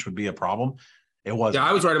the trench would be a problem. It wasn't. Yeah,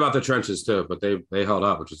 I was right about the trenches too, but they held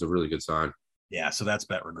up, which is a really good sign. Yeah, so that's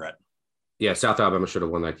bet regret. Yeah, South Alabama should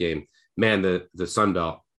have won that game. Man, the Sun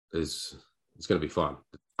Belt is going to be fun.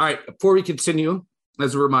 All right, before we continue,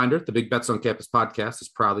 as a reminder, the Big Bets on Campus podcast is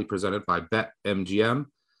proudly presented by BetMGM.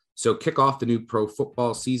 So kick off the new pro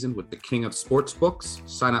football season with the king of sportsbooks.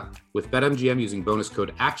 Sign up with BetMGM using bonus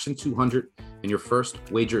code ACTION200, and your first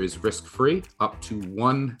wager is risk-free up to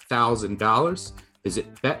 $1,000.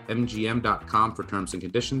 Visit BetMGM.com for terms and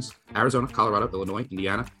conditions. Arizona, Colorado, Illinois,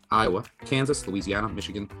 Indiana, Iowa, Kansas, Louisiana,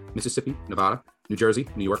 Michigan, Mississippi, Nevada, New Jersey,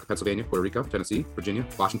 New York, Pennsylvania, Puerto Rico, Tennessee, Virginia,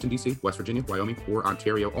 Washington, D.C., West Virginia, Wyoming, or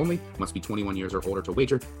Ontario only. Must be 21 years or older to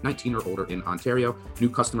wager, 19 or older in Ontario. New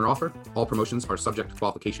customer offer. All promotions are subject to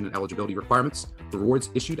qualification and eligibility requirements. Rewards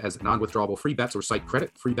issued as non-withdrawable free bets or site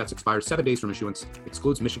credit. Free bets expire 7 days from issuance.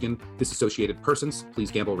 Excludes Michigan disassociated persons.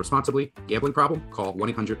 Please gamble responsibly. Gambling problem? Call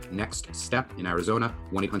 1-800-NEXT-STEP in Arizona,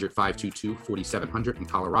 1-800-522-4700 in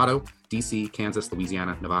Colorado, D.C., Kansas,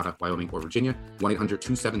 Louisiana, Nevada, Wyoming, or Virginia,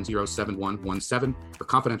 1-800-270-7117 for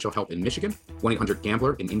confidential help in Michigan,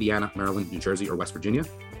 1-800-GAMBLER in Indiana, Maryland, New Jersey, or West Virginia,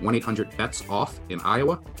 1-800-BETS-OFF in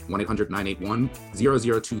Iowa,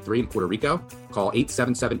 1-800-981-0023 in Puerto Rico, call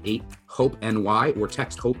 877-8-HOPE-NY or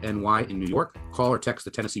text HOPE-NY in New York, call or text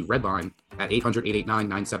the Tennessee Red Line at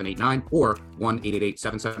 800-889-9789 or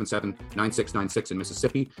 1-888-777-9696 in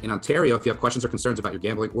Mississippi. In Ontario, if you have questions or concerns about your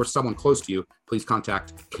gambling or someone close to you, please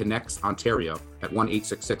contact Connects Ontario at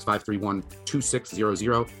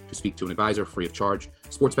 1-866-531-2600 to speak to an advisor free of charge.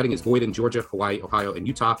 Sports betting is void in Georgia, Hawaii, Ohio, and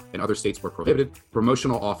Utah, and other states where prohibited.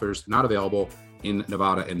 Promotional offers not available in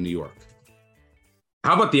Nevada and New York.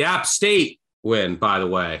 How about the App State win, by the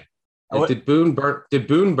way? Did Boone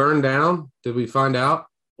burn down? Did we find out?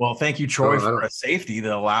 Well, thank you, Troy, for a safety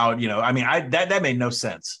that allowed, that made no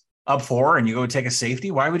sense. Up 4 and you go take a safety.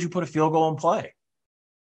 Why would you put a field goal in play?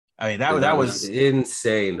 I mean, that was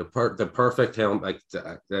insane. The perfect helm. If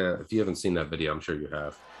you haven't seen that video, I'm sure you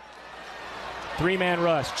have. 3-man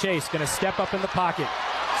rush. Chase going to step up in the pocket.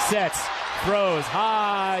 Sets. Throws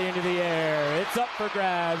high into the air. It's up for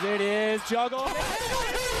grabs. It is juggled. He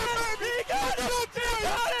got it. It's a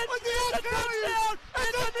touchdown. It's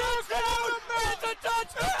a touchdown. It's a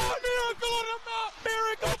touchdown. Miracle on the Mount.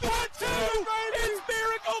 Miracle part 2. It's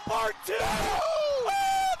Miracle part 2. Oh,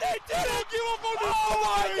 they did it. Give up on this. Oh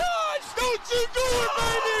my gosh. Don't you do it,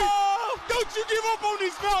 baby. Don't you give up on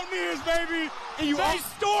these Mountaineers, baby. They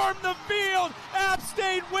storm the field. App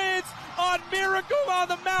State wins on Miracle on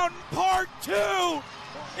the Mountain Part 2.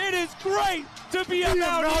 It is great to be a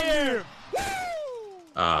Mountaineer.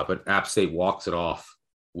 But App State walks it off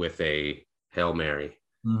with a Hail Mary.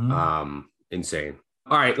 Mm-hmm. Insane.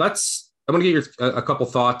 All right, I'm going to get a couple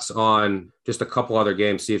thoughts on just a couple other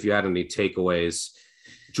games, see if you had any takeaways.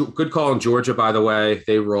 Good call in Georgia, by the way.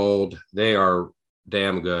 They rolled. They are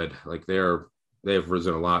damn good. Like they've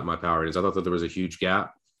risen a lot in my power ratings. I thought that there was a huge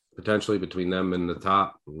gap potentially between them and the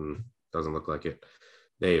top. Doesn't look like it.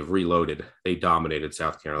 They've reloaded. They dominated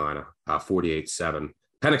South Carolina, 48-7.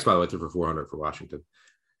 Penix, by the way, threw for 400 for Washington.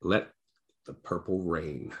 Let the purple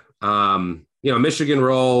rain. Michigan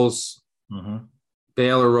rolls. Mm-hmm.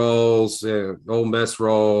 Baylor rolls. Ole Miss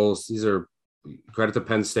rolls. These are credit to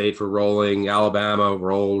Penn State for rolling. Alabama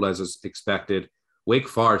rolled as is expected. Wake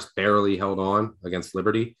Forest barely held on against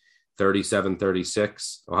Liberty,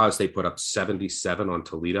 37-36. Ohio State put up 77 on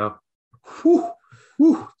Toledo. Whew.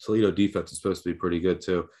 Toledo defense is supposed to be pretty good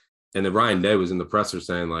too. And then Ryan Day was in the presser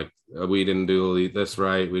saying like, we didn't do this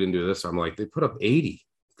right. We didn't do this. I'm like, they put up 80.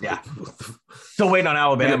 Yeah. Still waiting on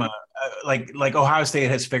Alabama. Like Ohio State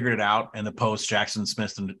has figured it out in the post Jackson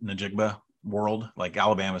Smith and Najigba world. Like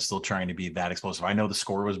Alabama is still trying to be that explosive. I know the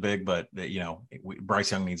score was big, but Bryce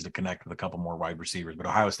Young needs to connect with a couple more wide receivers, but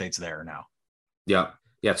Ohio State's there now. Yeah.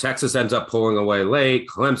 Texas ends up pulling away late.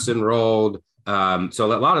 Clemson rolled. So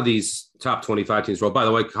a lot of these top 25 teams roll. By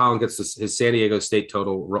the way, Colin gets his San Diego State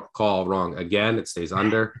total call wrong again. It stays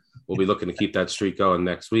under. We'll be looking to keep that streak going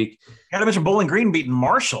next week. Got to mention Bowling Green beating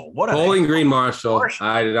Marshall. Bowling Green Marshall.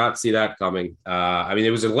 I did not see that coming.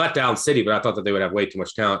 It was a letdown city, but I thought that they would have way too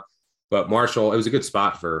much talent. But Marshall, it was a good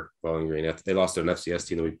spot for Bowling Green. They lost to an FCS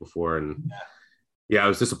team the week before, and I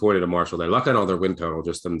was disappointed in Marshall there. Luckily on their win total,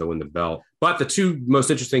 just them to win the belt. But the two most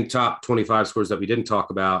interesting top 25 scores that we didn't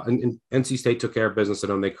talk about, and NC State took care of business. I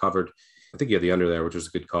know they covered. I think you had the under there, which was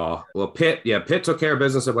a good call. Well, Pitt took care of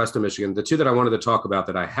business at Western Michigan. The two that I wanted to talk about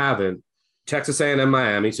that I haven't, Texas A&M,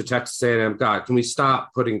 Miami. So Texas A&M, God, can we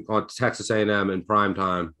stop putting on Texas A&M in prime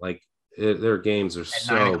time? Like their games are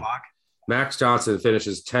so. 9 o'clock. Max Johnson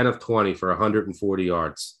finishes 10 of 20 for 140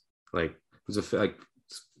 yards. Like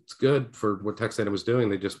it's good for what Texas A&M was doing.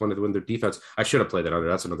 They just wanted to win their defense. I should have played that under.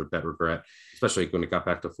 That's another bet regret, especially when it got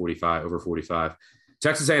back to 45, over 45.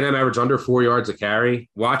 Texas A&M averaged under 4 yards a carry.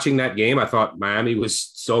 Watching that game, I thought Miami was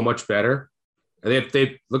so much better. They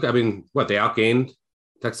outgained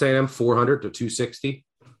Texas A&M 400 to 260,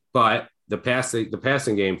 but the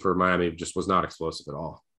passing game for Miami just was not explosive at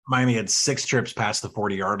all. Miami had 6 trips past the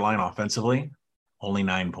 40-yard line offensively, only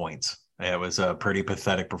 9 points. It was a pretty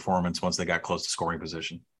pathetic performance once they got close to scoring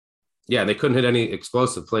position. Yeah, they couldn't hit any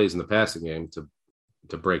explosive plays in the passing game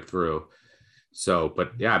to break through. So,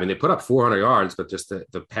 but yeah, I mean, they put up 400 yards, but just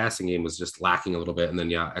the passing game was just lacking a little bit. And then,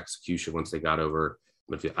 yeah, execution once they got over.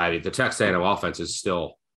 I mean, the Texas A&M offense is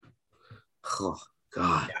still, oh,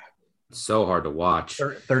 God, so hard to watch.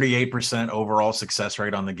 38% overall success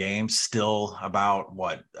rate on the game, still about,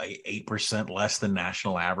 8% less than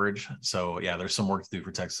national average. So, yeah, there's some work to do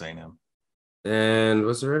for Texas A&M. And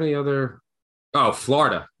was there any other? Oh,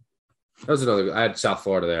 Florida. That was another. I had South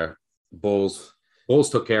Florida there. Bulls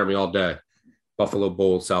took care of me all day. Buffalo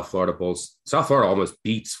Bulls, South Florida Bulls. South Florida almost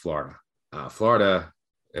beats Florida. Florida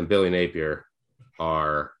and Billy Napier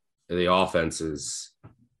are the offenses.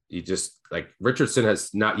 You just like Richardson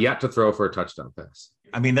has not yet to throw for a touchdown pass.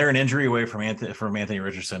 I mean, they're an injury away from Anthony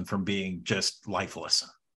Richardson from being just lifeless.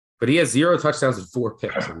 But he has 0 touchdowns and 4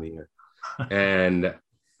 picks in the year. And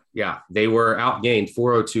yeah, they were outgained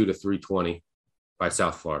 402 to 320 by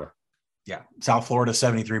South Florida. Yeah, South Florida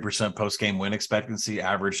 73% post-game win expectancy,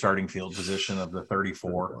 average starting field position of the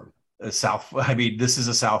 34. This is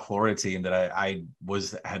a South Florida team that I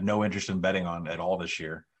had no interest in betting on at all this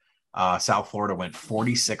year. South Florida went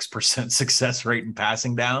 46% success rate in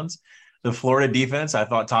passing downs. The Florida defense, I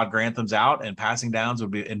thought Todd Grantham's out and passing downs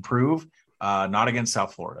would improve. Not against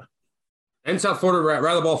South Florida. And South Florida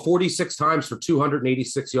ran the ball 46 times for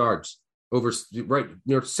 286 yards, over right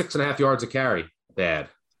near 6.5 yards a carry. Bad.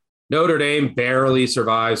 Notre Dame barely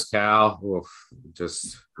survives Cal. Oof,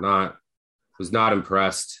 was not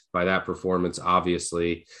impressed by that performance,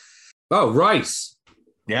 obviously. Oh, Rice.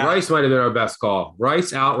 Yeah. Rice might have been our best call.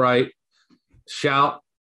 Rice outright. Shout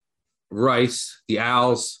Rice. The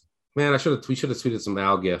Owls. Man, we should have tweeted some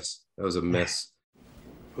owl gifts. That was a miss.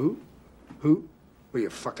 Who? Were you a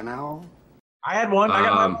fucking owl? I had one. I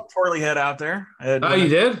got my little twirly head out there. You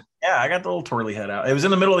did? Yeah, I got the little twirly head out. It was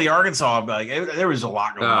in the middle of the Arkansas. There was a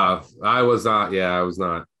lot going on. I was not. Yeah, I was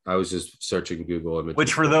not. I was just searching Google images.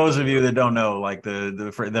 Which, for those of you that don't know, like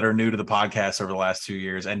that are new to the podcast over the last 2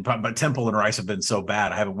 years, but Temple and Rice have been so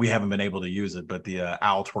bad, we haven't been able to use it. But the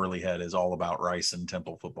owl twirly head is all about Rice and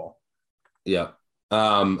Temple football. Yeah.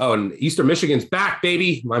 And Eastern Michigan's back,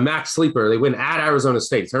 baby. My max sleeper. They win at Arizona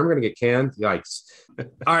State. So I'm going to get canned. Yikes.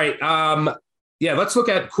 All right. Yeah, let's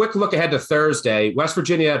quick look ahead to Thursday. West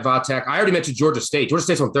Virginia at Vatech. I already mentioned Georgia State. Georgia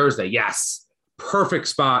State's on Thursday. Yes. Perfect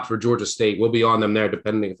spot for Georgia State. We'll be on them there,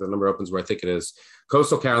 depending if the number opens where I think it is.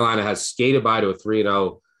 Coastal Carolina has skated by to a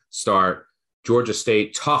 3-0 start. Georgia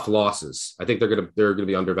State, tough losses. I think they're gonna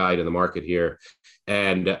be undervalued in the market here.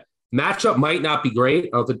 And matchup might not be great.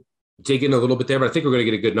 I'll have to dig in a little bit there, but I think we're going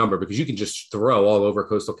to get a good number because you can just throw all over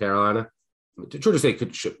Coastal Carolina. Georgia State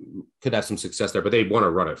could have some success there, but they want to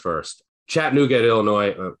run it first. Chattanooga at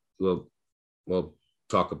Illinois. We'll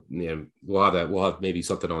talk. We'll have maybe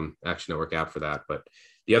something on Action Network app for that. But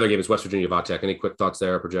the other game is West Virginia Vatech. Any quick thoughts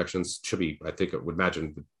there? Projections should be. I think it would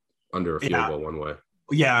imagine under a field goal one way.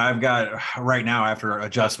 Yeah, I've got right now after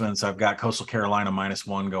adjustments, I've got Coastal Carolina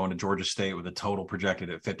 -1 going to Georgia State with a total projected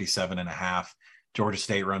at 57.5. Georgia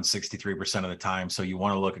State runs 63% of the time. So you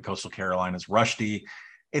want to look at Coastal Carolina's rush D.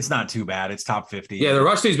 It's not too bad. It's top 50. Yeah, the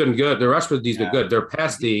rush D's been good. The rush D's been good. Their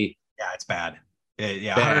pass D. Yeah, it's bad.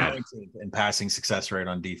 Bad. And passing success rate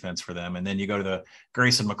on defense for them. And then you go to the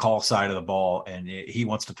Grayson McCall side of the ball, and he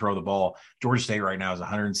wants to throw the ball. Georgia State right now is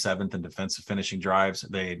 107th in defensive finishing drives.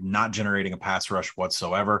 They're not generating a pass rush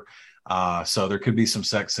whatsoever. So there could be some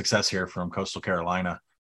success here from Coastal Carolina.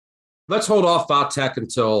 Let's hold off Vatech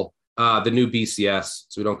until the new BCS,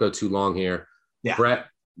 so we don't go too long here. Yeah. Brett,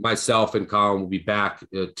 myself, and Colin will be back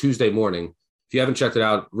Tuesday morning. If you haven't checked it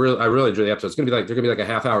out, I really enjoy the episodes. They're gonna be like a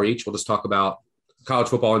half hour each. We'll just talk about college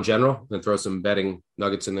football in general, and throw some betting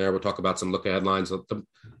nuggets in there. We'll talk about some look ahead lines. The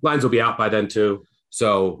lines will be out by then too.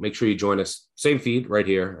 So make sure you join us. Same feed right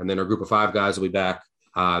here. And then our group of 5 guys will be back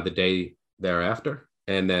the day thereafter.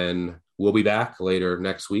 And then we'll be back later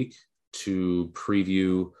next week to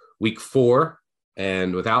preview week 4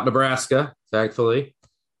 and without Nebraska, thankfully.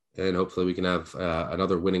 And hopefully we can have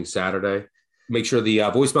another winning Saturday. Make sure the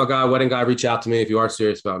voicemail guy, wedding guy, reach out to me if you are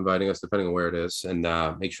serious about inviting us, depending on where it is. And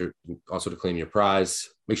make sure also to claim your prize.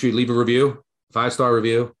 Make sure you leave a review, 5-star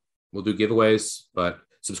review. We'll do giveaways, but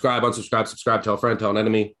subscribe, unsubscribe, subscribe, tell a friend, tell an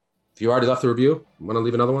enemy. If you already left a review, want to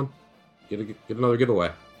leave another one, get another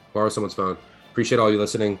giveaway. Borrow someone's phone. Appreciate all you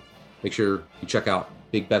listening. Make sure you check out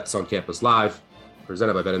Big Bets on Campus Live,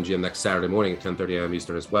 presented by BetMGM next Saturday morning at 10:30 a.m.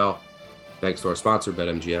 Eastern as well. Thanks to our sponsor,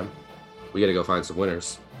 BetMGM. We got to go find some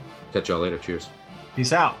winners. Catch y'all later. Cheers.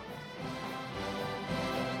 Peace out.